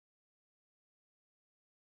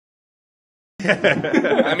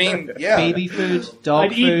I mean, yeah. Baby food,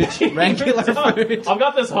 dog food, regular food. I've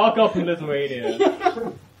got this hawk up in Lithuania.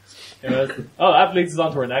 That leads us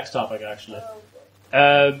on to our next topic, actually.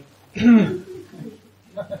 Do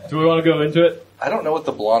we want to go into it? I don't know what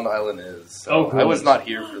the Blonde Island is. So Oh, cool. I was not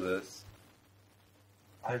here for this.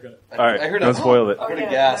 They're gonna- I heard don't spoil it. I heard a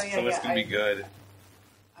gasp, so it's going to be good.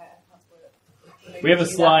 We have a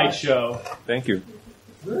slideshow. Thank you.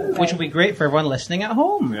 Which will be great for everyone listening at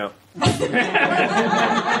home. Yeah.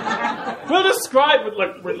 We'll describe it.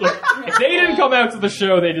 Look, if they didn't come out to the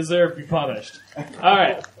show, they deserve to be punished. All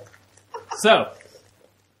right. So,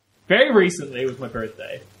 very recently was my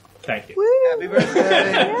birthday. Thank you. Happy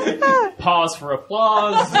birthday! Pause for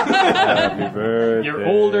applause. Happy birthday. You're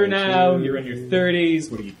older now. You're in your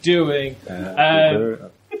 30s. What are you doing?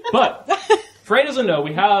 But for anyone who doesn't know,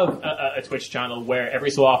 we have a Twitch channel where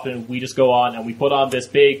every so often we just go on and we put on this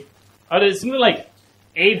big, it's something like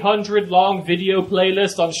 800 long video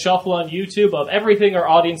playlist on shuffle on YouTube of everything our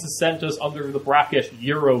audience has sent us under the bracket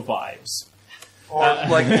Euro vibes. Or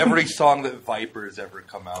like every song that Viper's ever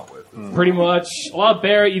come out with. Pretty much. A lot of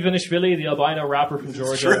Bear Ivanishvili, the albino rapper from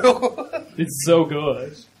Georgia. True. It's so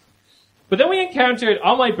good. But then we encountered,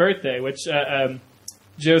 on my birthday, which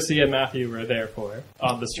Josie and Matthew were there for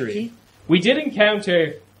on the stream, we did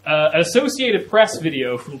encounter an Associated Press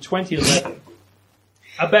video from 2011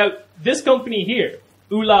 about this company here,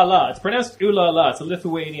 Ulala. It's pronounced Ulala. It's a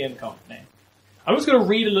Lithuanian company. I'm just going to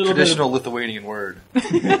read a little Traditional Lithuanian word.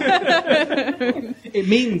 It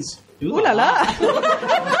means Ooh la la.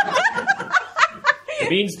 It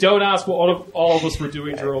means don't ask what all of us were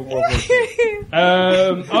doing during World War II.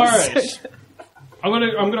 All right.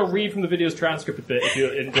 I'm gonna read from the video's transcript a bit, if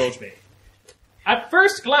you'll indulge me. At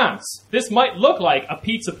first glance, this might look like a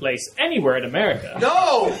pizza place anywhere in America.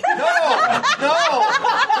 No!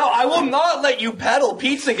 I will not let you peddle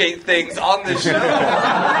Pizzagate things on the show.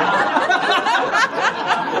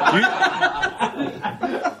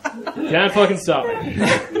 Can't fucking stop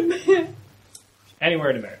it. Anywhere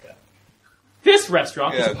in America. This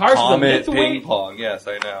restaurant is part of the Lithuanian... ping pong. Yes,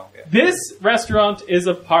 I know. Yeah. This restaurant is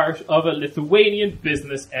a part of a Lithuanian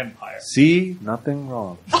business empire. See? Nothing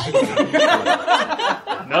wrong.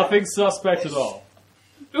 Nothing suspect at all.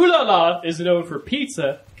 Ulala is known for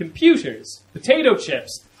pizza, computers, potato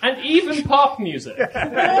chips, and even pop music.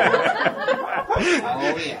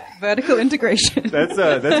 Vertical integration. That's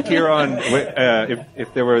Ciarán.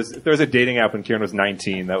 If there was a dating app when Ciarán was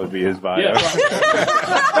 19, that would be his bio. Yeah.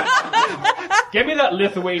 Give me that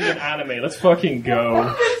Lithuanian anime. Let's fucking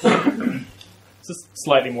go. It's just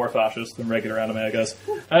slightly more fascist than regular anime, I guess.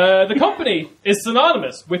 The company is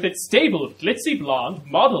synonymous with its stable of glitzy blonde,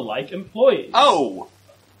 model-like employees. Oh!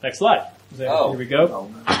 Next slide. Here we go.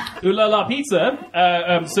 Ulala Pizza.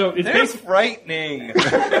 So it's They're frightening.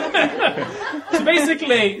 So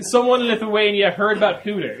basically, someone in Lithuania heard about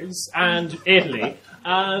Hooters and Italy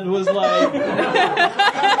and was like,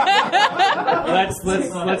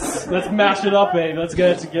 let's mash it up, baby. Let's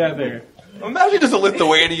get it together. Imagine just a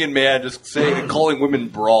Lithuanian man just calling women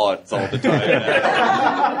broads all the time.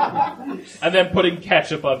 And then putting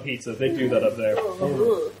ketchup on pizza. They do that up there.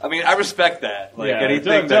 I mean, I respect that. Like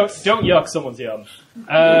anything don't yuck someone's yum.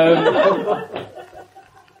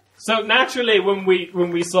 So naturally, when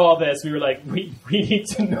we saw this, we were like, we need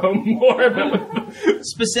to know more about.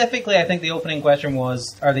 Specifically, I think the opening question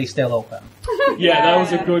was, "Are they still open?" Yeah, that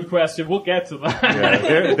was a good question. We'll get to that.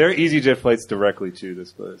 Yeah, they're EasyJet flights directly to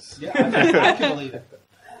this place. Yeah, I can believe it.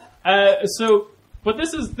 But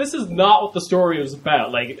this is not what the story was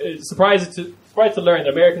about. Like, surprised to learn that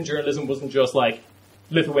American journalism wasn't just like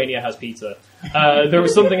Lithuania has pizza. There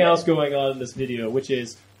was something else going on in this video, which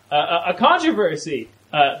is a controversy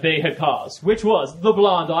they had caused, which was the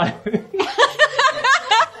Blonde Island.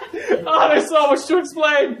 There's so much to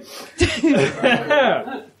explain.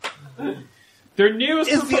 Their newest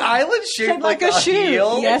Is the island shaped like a shoe?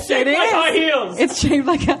 heel? Yes, it is. like high heels. It's shaped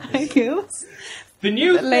like a high heels. The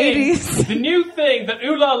new Ladies. thing that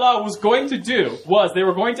Ulala was going to do was they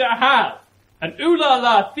were going to have an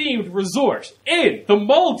Ulala themed resort in the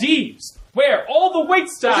Maldives, where all the wait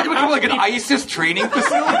staff. Is it going to become like an ISIS training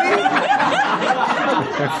facility?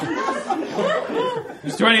 It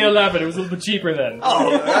was 2011. It was a little bit cheaper then.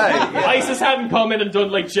 Oh, right. Yeah. ISIS hadn't come in and done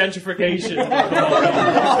like gentrification.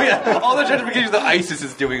 Oh, yeah. All the gentrification that ISIS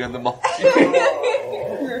is doing on the mall.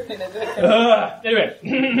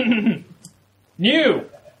 Anyway. New.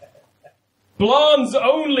 Blondes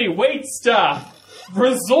only wait staff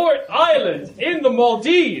resort island in the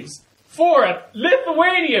Maldives for a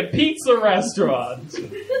Lithuanian pizza restaurant.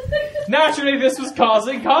 Naturally, this was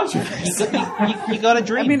causing controversy. You got a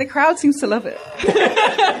dream. I mean, the crowd seems to love it.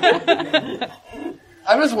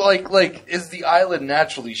 I was like, is the island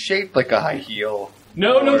naturally shaped like a high heel?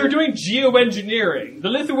 No, they're doing geoengineering. The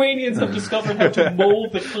Lithuanians have discovered how to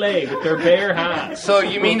mold the clay with their bare hands. So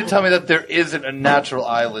you mean to tell me that there isn't a natural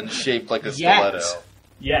island shaped like a stiletto?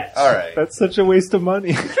 Yes. All right. That's such a waste of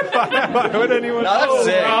money. Why would anyone? No, that's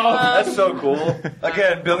sick. bro. That's so cool.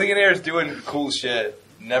 Again, billionaires doing cool shit.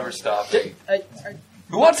 Never stopping.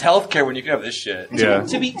 Who wants healthcare when you can have this shit? Yeah.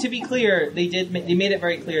 To be clear, they made it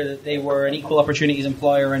very clear that they were an equal opportunities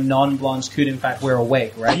employer and non-blondes could in fact wear a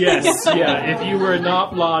wig, right? Yes, yeah. If you were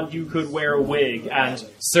not blonde, you could wear a wig and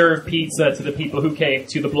serve pizza to the people who came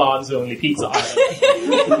to the blondes only pizza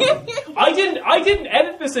island. I didn't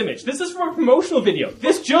edit this image. This is from a promotional video.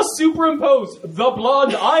 This just superimposed the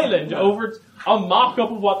blonde island over a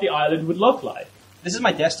mock-up of what the island would look like. This is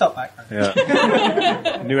my desktop background.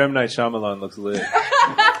 Yeah. New M. Night Shyamalan looks lit.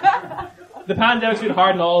 The pandemic's been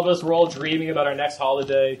hard on all of us. We're all dreaming about our next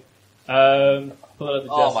holiday. Oh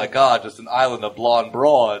my god, just an island of blonde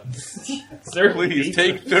broads. Certainly.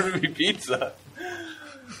 Please serve me pizza.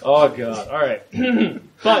 Oh god, alright.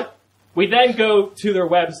 But we then go to their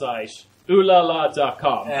website,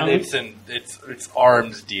 ulala.com. And it's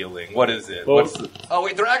arms dealing. What is it? Well, Oh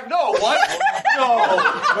wait, no, what? No.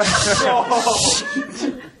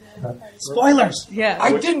 Spoilers! Yeah.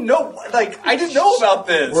 I didn't know about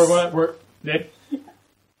this. we're Nick.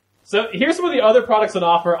 So here's some of the other products on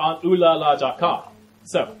offer on ulala.com.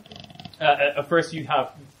 So, first you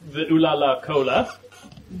have the Ulala Cola.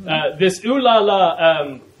 This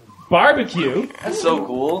Ulala barbecue. That's so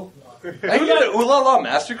cool. I can get an Ooh La La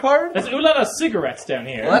MasterCard? That's Ulala cigarettes down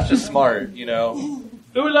here. Well, that's just smart, you know.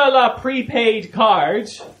 Ulala prepaid card.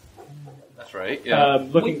 That's right, yeah.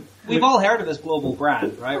 We've all heard of this global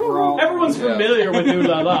brand, right? Everyone's familiar with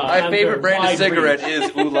Ulala. My favorite brand of cigarette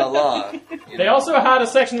is Ooh La La. They also had a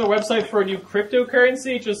section on their website for a new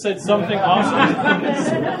cryptocurrency. It just said something awesome.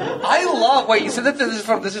 I love. Wait, you said that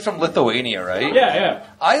this is from Lithuania, right? Yeah.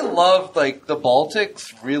 I love the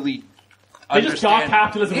Baltics really. They just got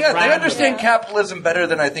capitalism. Yeah, they understand capitalism better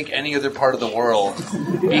than I think any other part of the world.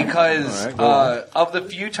 Because of the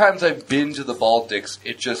few times I've been to the Baltics,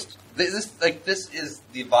 it just this is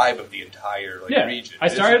the vibe of the entire region. I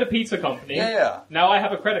started a pizza company. Yeah. Now I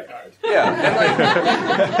have a credit card.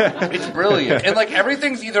 Yeah, and it's brilliant. And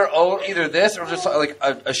everything's either this or just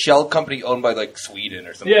a shell company owned by Sweden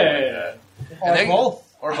or something. Yeah.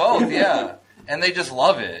 Or both, yeah. And they just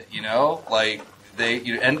love it, you know,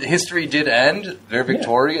 and history did end. They're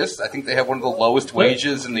victorious. I think they have one of the lowest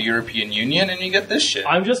wages in the European Union, and you get this shit.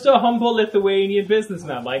 I'm just a humble Lithuanian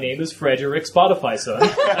businessman. My name is Frederick Spotify Son.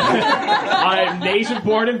 I'm native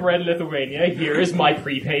born and bred in Lithuania. Here is my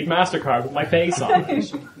prepaid MasterCard with my face on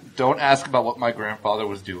it. Don't ask about what my grandfather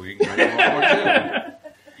was doing during World War II.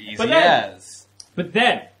 Easy But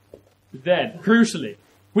then, crucially,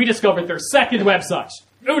 we discovered their second website,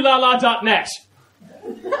 ulala.net.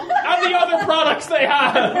 And the other products they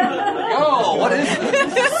have. Oh, what is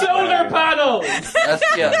this? Solar panels. That's,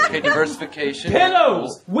 okay, diversification.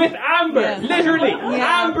 Pillows with amber. Literally,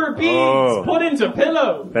 amber beads put into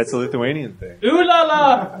pillows. That's a Lithuanian thing. Ooh la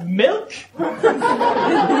la milk.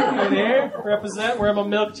 Right here, represent, wear my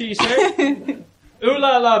milk t-shirt. Ooh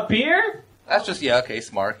la la beer. That's just,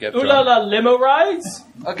 smart. Get Ooh la la limo rides.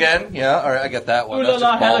 Again, alright, I get that one. Ooh la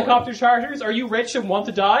la helicopter charters. Are you rich and want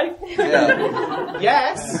to die? Yeah.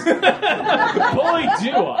 Yes! Boy,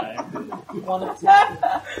 do I.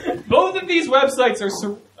 Both of these websites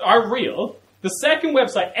are real. The second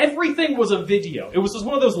website, everything was a video. It was just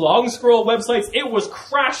one of those long scroll websites. It was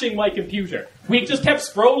crashing my computer. We just kept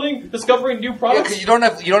scrolling, discovering new products. Yeah, because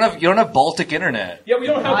you don't have Baltic internet. Yeah, we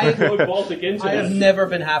don't have good Baltic internet. I have never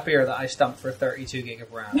been happier that I stumped for 32 gig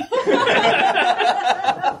of RAM.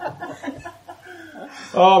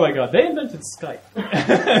 Oh my god, they invented Skype.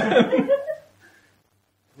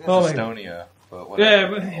 Estonia, but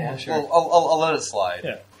whatever. Yeah, sure. I'll let it slide.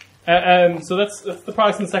 Yeah. So that's the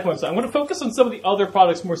products in the second website. I'm going to focus on some of the other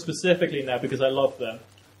products more specifically now because I love them.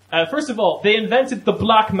 First of all, they invented the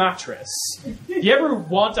black mattress. You ever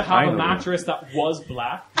want to have a mattress that was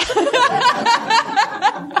black?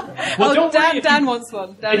 Well, don't worry Dan wants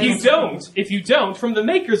one. If you don't, from the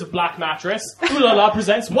makers of Black Mattress, Ooh La La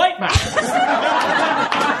presents White Mattress.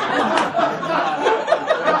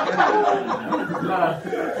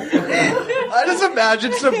 I just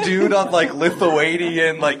imagine some dude on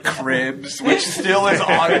Lithuanian cribs, which still is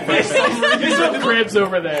on for some reason. There's some cribs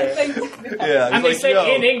over there. Yeah, and they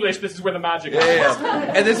say in English, this is where the magic happens.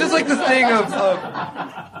 Yeah. And this is the thing of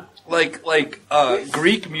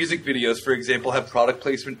Greek music videos, for example, have product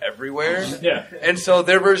placement everywhere. Yeah. And so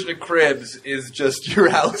their version of Cribs is just your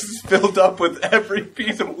house is filled up with every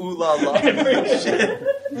piece of ooh la la shit.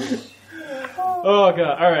 Oh,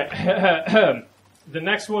 God. All right. The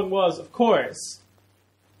next one was, of course,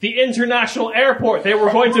 the international airport they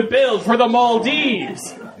were going to build for the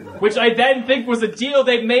Maldives, which I then think was a deal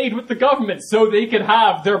they made with the government so they could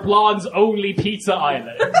have their blondes-only pizza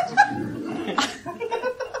island.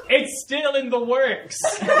 It's still in the works,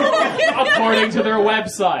 according to their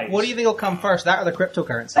website. What do you think will come first, that or the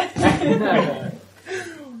cryptocurrency?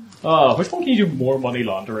 Oh, which one can you do more money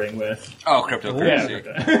laundering with? Oh, cryptocurrency.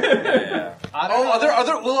 Yeah. Are there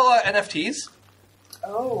NFTs?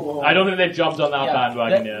 Oh. I don't think they've jumped on that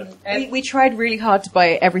bandwagon yet. We tried really hard to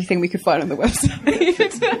buy everything we could find on the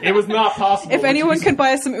website. It was not possible. If anyone can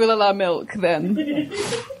buy us some ooh la la milk, then...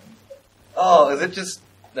 Oh, is it just...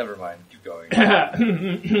 Never mind. Keep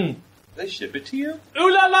going. They ship it to you?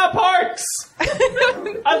 Ooh La La Parks!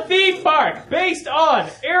 A theme park based on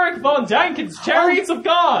Eric Von Daniken's Chariots of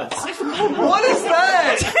Gods. What is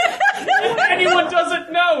that? If anyone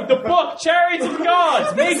doesn't know, the book Chariots of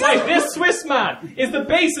Gods, made by this Swiss man, is the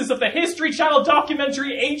basis of the History Channel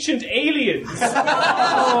documentary Ancient Aliens.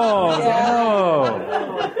 Oh,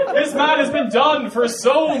 no. This man has been done for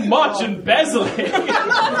so much embezzling.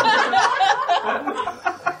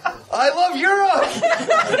 I love Europe!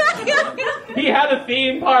 He had a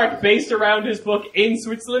theme park based around his book in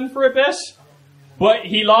Switzerland for a bit, but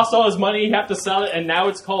he lost all his money, he had to sell it, and now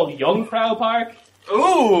it's called Jungfrau Park.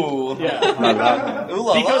 Ooh! Yeah. Ooh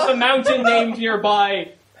la Because la. the mountain named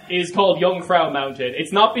nearby is called Jungfrau Mountain.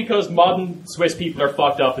 It's not because modern Swiss people are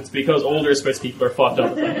fucked up, it's because older Swiss people are fucked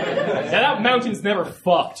up. Now that mountain's never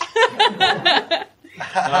fucked.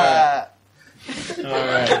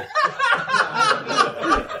 Alright.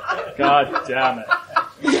 God damn it.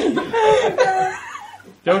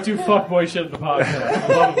 Don't do fuckboy shit in the podcast. For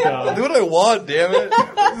the love of God. Do what I want, damn it.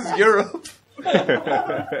 This is Europe.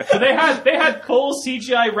 So they had cool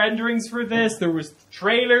CGI renderings for this. There was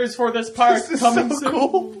trailers for this park coming soon.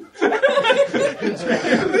 Cool. This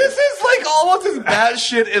is like almost as bad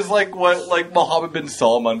shit as like what like Mohammed bin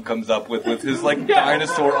Salman comes up with his like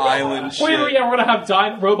dinosaur island shit. Well, yeah, we're gonna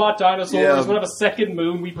have robot dinosaurs. Yeah. We're gonna have a second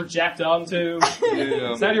moon we project onto.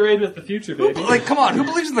 Yeah. Saudi Arabia's the future, baby. Like, come on, who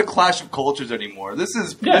believes in the clash of cultures anymore? This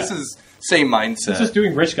is same mindset. It's just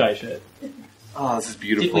doing rich guy shit. Oh, this is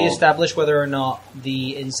beautiful. Did we establish whether or not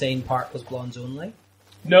the insane park was blondes only?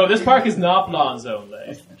 No, this park is not blondes only.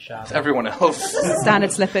 It's everyone else.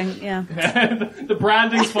 Standard slipping, yeah. The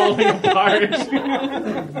branding's falling apart.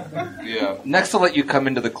 Yeah. Next, I'll let you come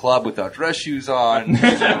into the club without dress shoes on.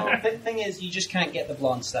 So. The thing is, you just can't get the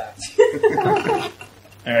blonde stats.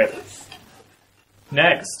 Alright.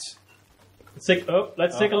 Next. Let's take a look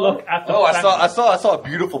at the I saw a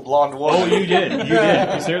beautiful blonde woman. Oh, you did. You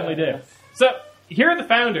did. You certainly did. So, here are the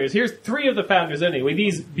founders. Here's three of the founders anyway.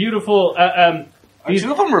 These beautiful... Are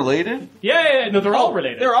two of them related? Yeah, no, they're all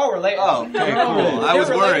related. They're all related. Oh, okay, cool. I was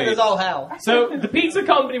They're related worried. as all hell. So, the pizza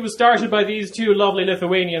company was started by these two lovely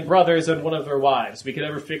Lithuanian brothers and one of their wives. We could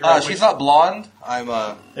never figure out She's not blonde. I'm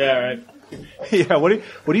Yeah, right. Yeah, what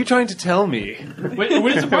are you trying to tell me? Would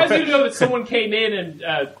it surprise you to know that someone came in and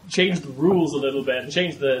changed the rules a little bit and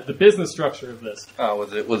changed the business structure of this? Oh,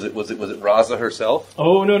 was it Raza herself?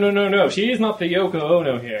 Oh, no. She is not the Yoko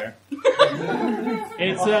Ono here.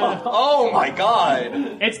 It's Oh my god!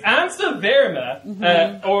 It's Ansa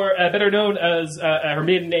Verma, or better known as her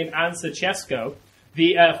maiden name Ansa Chesko,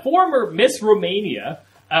 the former Miss Romania,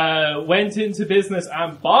 went into business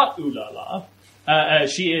and bought Ooh La La.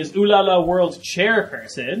 She is Ooh La La World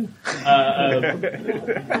Chairperson.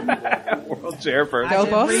 World chairperson. Girl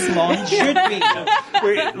boss. Every blonde should be.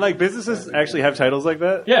 Wait, like businesses actually have titles like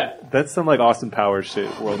that? Yeah. That's some like Austin Powers shit.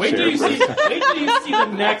 World Wait till you chairperson. see the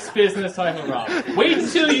next business title, Rob. Wait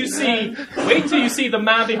till you see the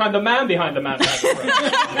man behind the man behind the man behind the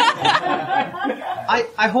man.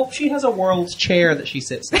 I hope she has a world chair that she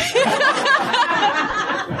sits in.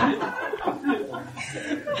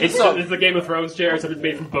 It's the Game of Thrones chair, so it's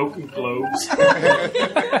made from broken globes.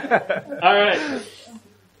 Alright.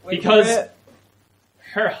 Because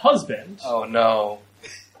her husband, Oh no!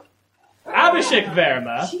 Abhishek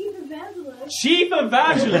Verma, Chief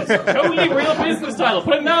Evangelist, totally real business title,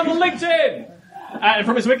 put him down on LinkedIn! And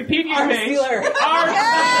from his Wikipedia page, There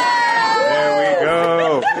we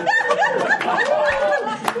go.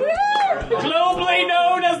 globally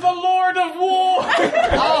known as the Lord of War!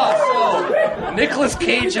 So Nicolas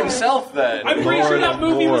Cage himself, then. I'm pretty sure that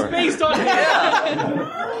movie was War. based on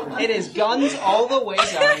him. It is guns all the way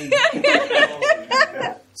down.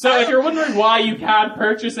 So if you're wondering why you can't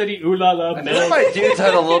purchase any Ulala I think milk, my dudes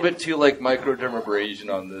had a little bit too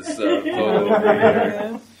microdermabrasion on this photo over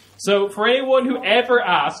here. so for anyone who ever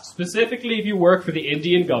asks, specifically if you work for the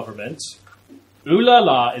Indian government,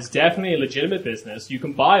 Ulala is definitely a legitimate business. You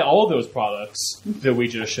can buy all those products that we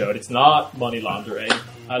just showed. It's not money laundering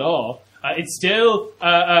at all. It's still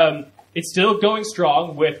going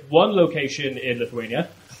strong with one location in Lithuania.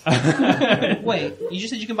 Wait, you just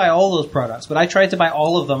said you can buy all those products, but I tried to buy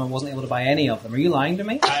all of them and wasn't able to buy any of them. Are you lying to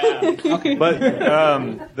me? I am. Okay. But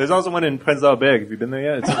there's also one in Prenzlau Berg. Have you been there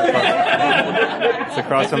yet? It's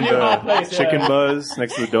across from new hot the place, yeah. Chicken Buzz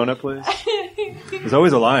next to the donut place. There's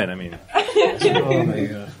always a line. I mean, oh my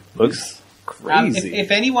god, looks crazy. If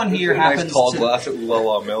anyone here happens Nice tall to, glass of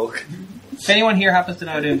Ulala milk. if anyone here happens to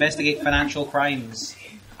know how to investigate financial crimes,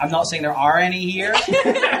 I'm not saying there are any here.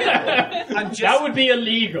 I'm just, That would be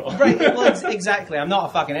illegal. right. Well, exactly. I'm not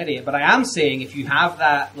a fucking idiot, but I am saying if you have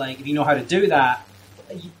that, if you know how to do that,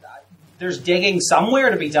 there's digging somewhere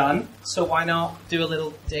to be done. So why not do a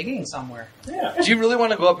little digging somewhere? Yeah. Do you really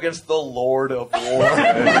want to go up against the Lord of War?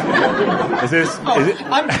 Is it?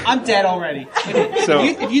 I'm dead already. So-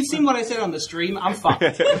 if you'd seen what I said on the stream, I'm fucked.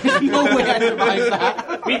 No way I survived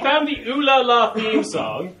that. We found the Ulala theme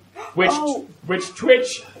song, which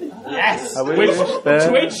Twitch Yes.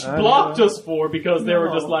 Twitch blocked us for because they were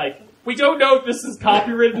just like, we don't know if this is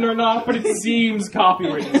copywritten or not, but it seems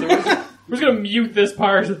copywritten. So we're just going to mute this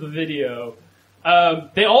part of the video.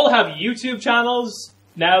 They all have YouTube channels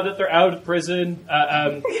now that they're out of prison.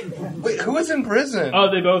 Wait, who was in prison? Oh,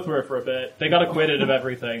 they both were for a bit. They got acquitted of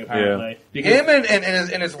everything, apparently. Because, Him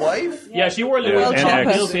and his wife? yeah, she wore little and chocolate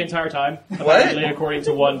X. pills the entire time, apparently, according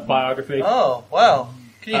to one biography. Oh, wow.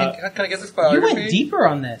 Can I get this You biography? went deeper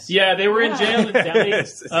on this. Yeah, they were in jail in Delhi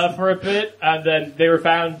for a bit, and then they were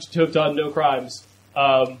found to have done no crimes.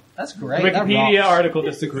 That's great. That Wikipedia rocks. article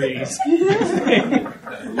disagrees.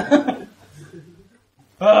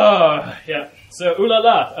 Yeah. So,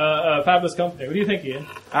 Ulala, fabulous company. What do you think, Ian?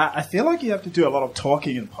 I feel like you have to do a lot of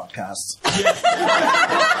talking in podcasts.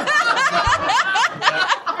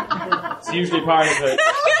 It's usually part of it.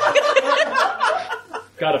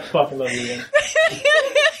 Gotta fucking love you, Ian.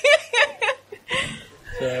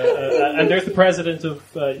 And there's the president of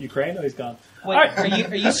Ukraine. Oh, he's gone. Wait,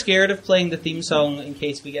 are you scared of playing the theme song in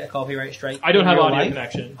case we get a copyright strike? I don't in have real audio life?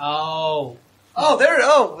 connection. Oh.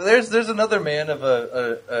 There's another man of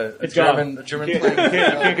a It's German gone. German You playing.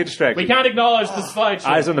 can't get distracted. We can't acknowledge the slideshow.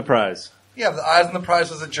 Eyes on the prize. Yeah, the eyes on the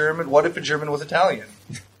prize was a German. What if a German was Italian?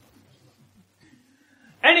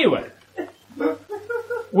 Anyway,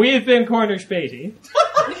 we've been Corner Spatey.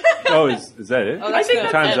 Oh, is that it? Oh, that's I think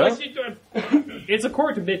good. that's Time's it. up. It's a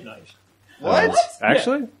quarter to midnight. What?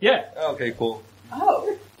 Actually? Yeah. Okay, cool.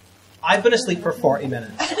 Oh. I've been asleep for 40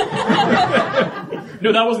 minutes.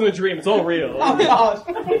 No, that wasn't a dream. It's all real. Oh, God.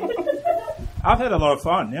 I've had a lot of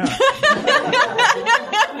fun, yeah.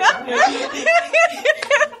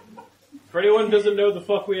 For anyone who doesn't know the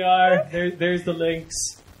fuck we are, there's the links.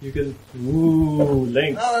 You can... Ooh,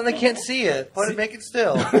 links. Oh, then they can't see it. But make it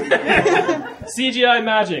still. CGI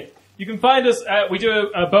magic. You can find us... we do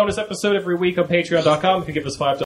a bonus episode every week on Patreon.com. If you give us $5